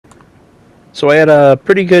So I had a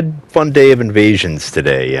pretty good, fun day of invasions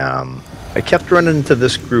today. I kept running into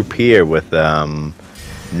this group here with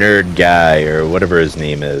Nerd Guy or whatever his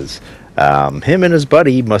name is. Him and his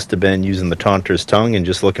buddy must have been using the Taunter's Tongue and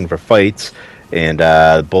just looking for fights, and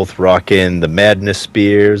both rocking the Maddness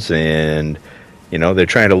spears, and they're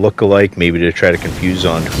trying to look alike, maybe to try to confuse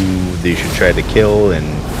on who they should try to kill and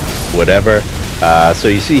whatever. So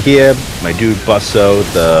you see here, my dude busts out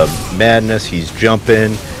the Maddness. He's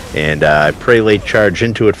jumping. And I prelate charge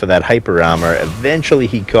into it for that hyper armor. Eventually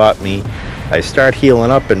he caught me. I start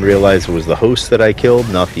healing up and realize it was the host that I killed,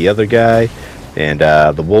 not the other guy. And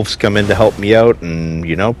the wolves come in to help me out, and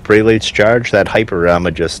prelate's charge. That hyper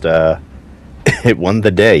armor just it won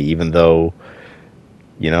the day, even though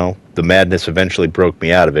the Maddness eventually broke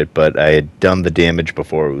me out of it. But I had done the damage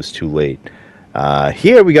before it was too late.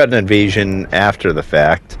 Here we got an invasion after the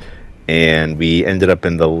fact, and we ended up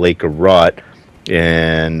in the Lake of Rot.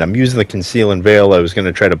 And I'm using the Conceal and Veil. I was going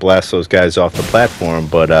to try to blast those guys off the platform,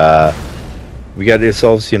 but we got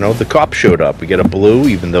ourselves, the cop showed up. We got a blue,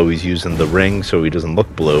 even though he's using the ring, so he doesn't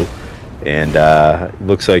look blue. And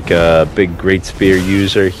looks like a big Great Spear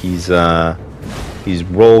user. He's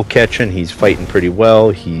roll catching. He's fighting pretty well.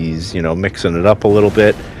 He's, mixing it up a little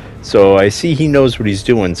bit. So I see he knows what he's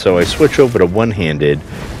doing, so I switch over to one-handed,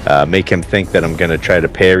 make him think that I'm going to try to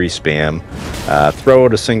parry spam, throw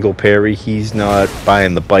out a single parry. He's not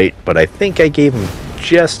buying the bite, but I think I gave him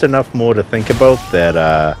just enough more to think about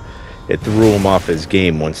that it threw him off his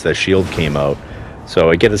game once that shield came out.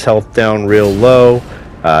 So I get his health down real low.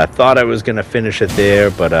 I thought I was going to finish it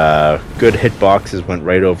there, but good hitboxes went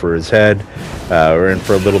right over his head. We're in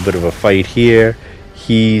for a little bit of a fight here.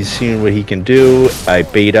 He's seen what he can do. I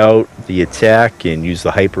bait out the attack and use the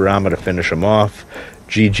hyper armor to finish him off.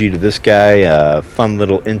 GG to this guy. Fun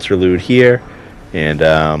little interlude here. And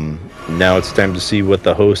now it's time to see what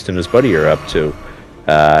the host and his buddy are up to.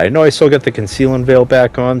 I know I still got the Conceal and Veil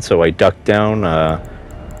back on, so I duck down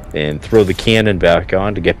and throw the cannon back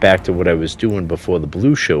on to get back to what I was doing before the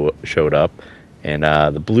blue showed up. And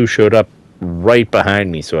the blue showed up right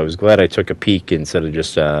behind me, so I was glad I took a peek instead of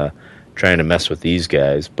just trying to mess with these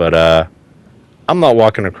guys. But I'm not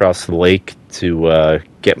walking across the lake to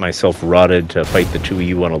get myself rotted to fight the two of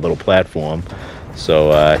you on a little platform.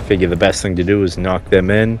 So I figure the best thing to do is knock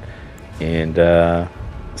them in and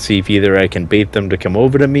see if either I can bait them to come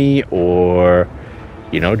over to me, or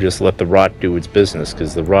just let the rot do its business,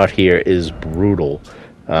 because the rot here is brutal.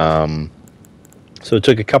 So I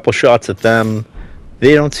took a couple shots at them.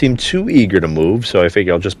 They don't seem too eager to move, so I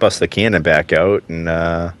figure I'll just bust the cannon back out, and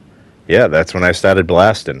yeah, that's when I started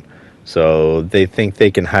blasting. So they think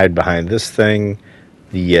they can hide behind this thing.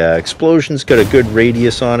 The explosion's got a good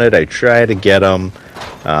radius on it. I try to get him.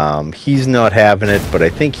 He's not having it, but I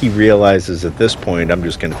think he realizes at this point I'm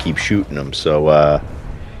just going to keep shooting him. So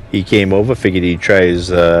he came over, figured he'd try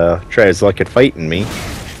his luck at fighting me.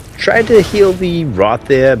 Tried to heal the rot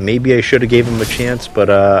there. Maybe I should have gave him a chance, but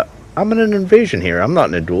I'm in an invasion here. I'm not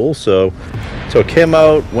in a duel, so took him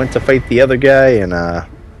out, went to fight the other guy, and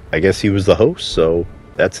I guess he was the host, so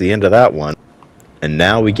that's the end of that one. And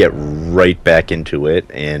now we get right back into it,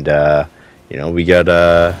 and we got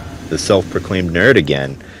the self-proclaimed nerd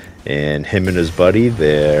again, and him and his buddy.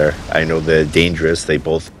 I know they're dangerous. They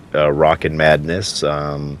both rockin' Maddness.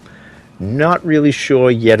 Not really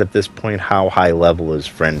sure yet at this point how high level his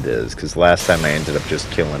friend is, because last time I ended up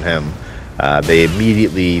just killing him. They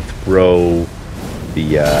immediately throw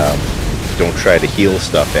the don't try to heal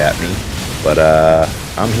stuff at me, but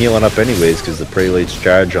I'm healing up anyways, because the prelate's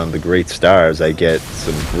charge on the great stars, I get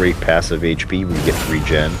some great passive HP. We get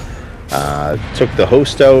regen. Took the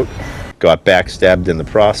host out, got backstabbed in the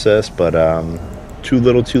process, but too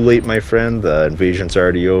little too late, my friend. The invasion's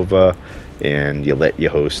already over, and you let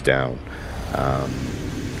your host down.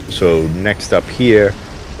 So next up here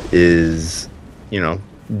is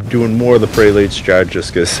doing more of the prelate's charge,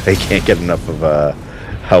 just because I can't get enough of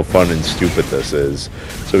how fun and stupid this is.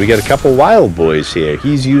 So we got a couple wild boys here.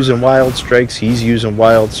 He's using wild strikes, he's using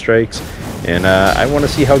wild strikes, and I want to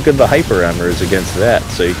see how good the hyper armor is against that.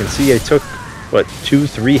 So you can see I took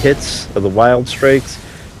 2-3 hits of the wild strikes,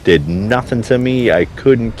 did nothing to me. I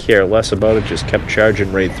couldn't care less about it, just kept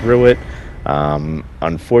charging right through it.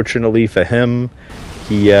 Unfortunately for him,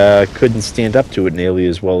 he couldn't stand up to it nearly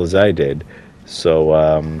as well as I did. So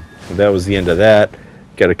that was the end of that.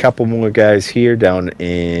 Got a couple more guys here down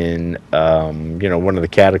in, one of the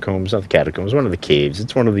catacombs, not the catacombs, one of the caves.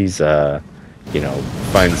 It's one of these,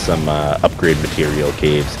 find some upgrade material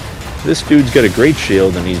caves. This dude's got a great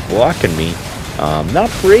shield, and he's blocking me.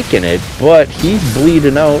 Not breaking it, but he's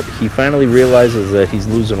bleeding out. He finally realizes that he's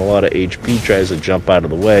losing a lot of HP, tries to jump out of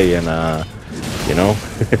the way, and you know,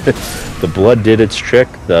 the blood did its trick.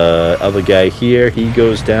 The other guy here, he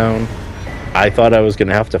goes down. I thought I was going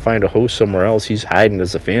to have to find a host somewhere else. He's hiding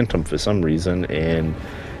as a phantom for some reason, and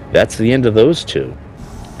that's the end of those two.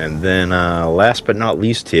 And then last but not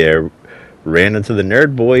least here, ran into the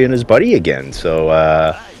nerd boy and his buddy again.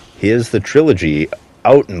 So here's the trilogy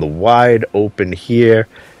out in the wide open here.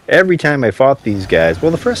 Every time I fought these guys,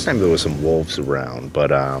 well, the first time there was some wolves around,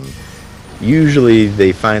 but usually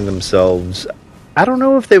they find themselves, I don't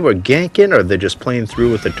know if they were ganking or they're just playing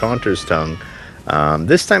through with the Taunter's Tongue.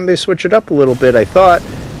 This time they switch it up a little bit, I thought,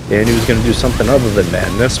 and he was going to do something other than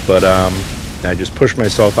Maddness, but I just pushed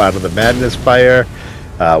myself out of the Maddness fire.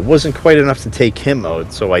 Wasn't quite enough to take him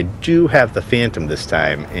out, so I do have the Phantom this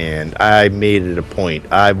time, and I made it a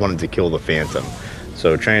point. I wanted to kill the Phantom.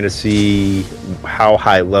 So trying to see how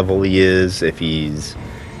high level he is, if he's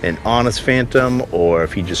an honest Phantom, or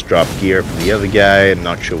if he just dropped gear from the other guy. I'm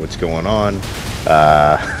not sure what's going on.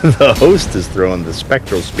 The host is throwing the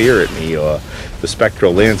Spectral Spear at me, or the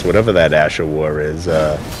Spectral Lance, whatever that Asher War is.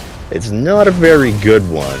 It's not a very good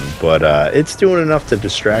one, but it's doing enough to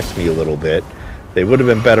distract me a little bit. They would have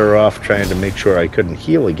been better off trying to make sure I couldn't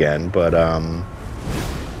heal again, but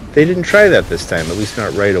they didn't try that this time, at least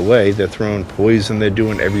not right away. They're throwing poison, they're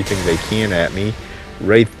doing everything they can at me.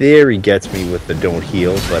 Right there he gets me with the don't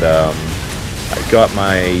heal, but I got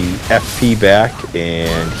my FP back,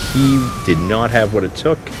 and he did not have what it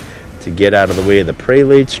took to get out of the way of the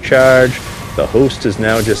Prelate's charge. The host is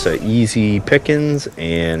now just an easy pickings,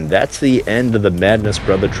 and that's the end of the Maddness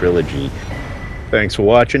Brother trilogy. Thanks for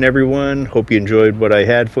watching, everyone. Hope you enjoyed what I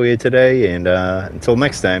had for you today, and until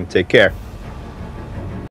next time, take care.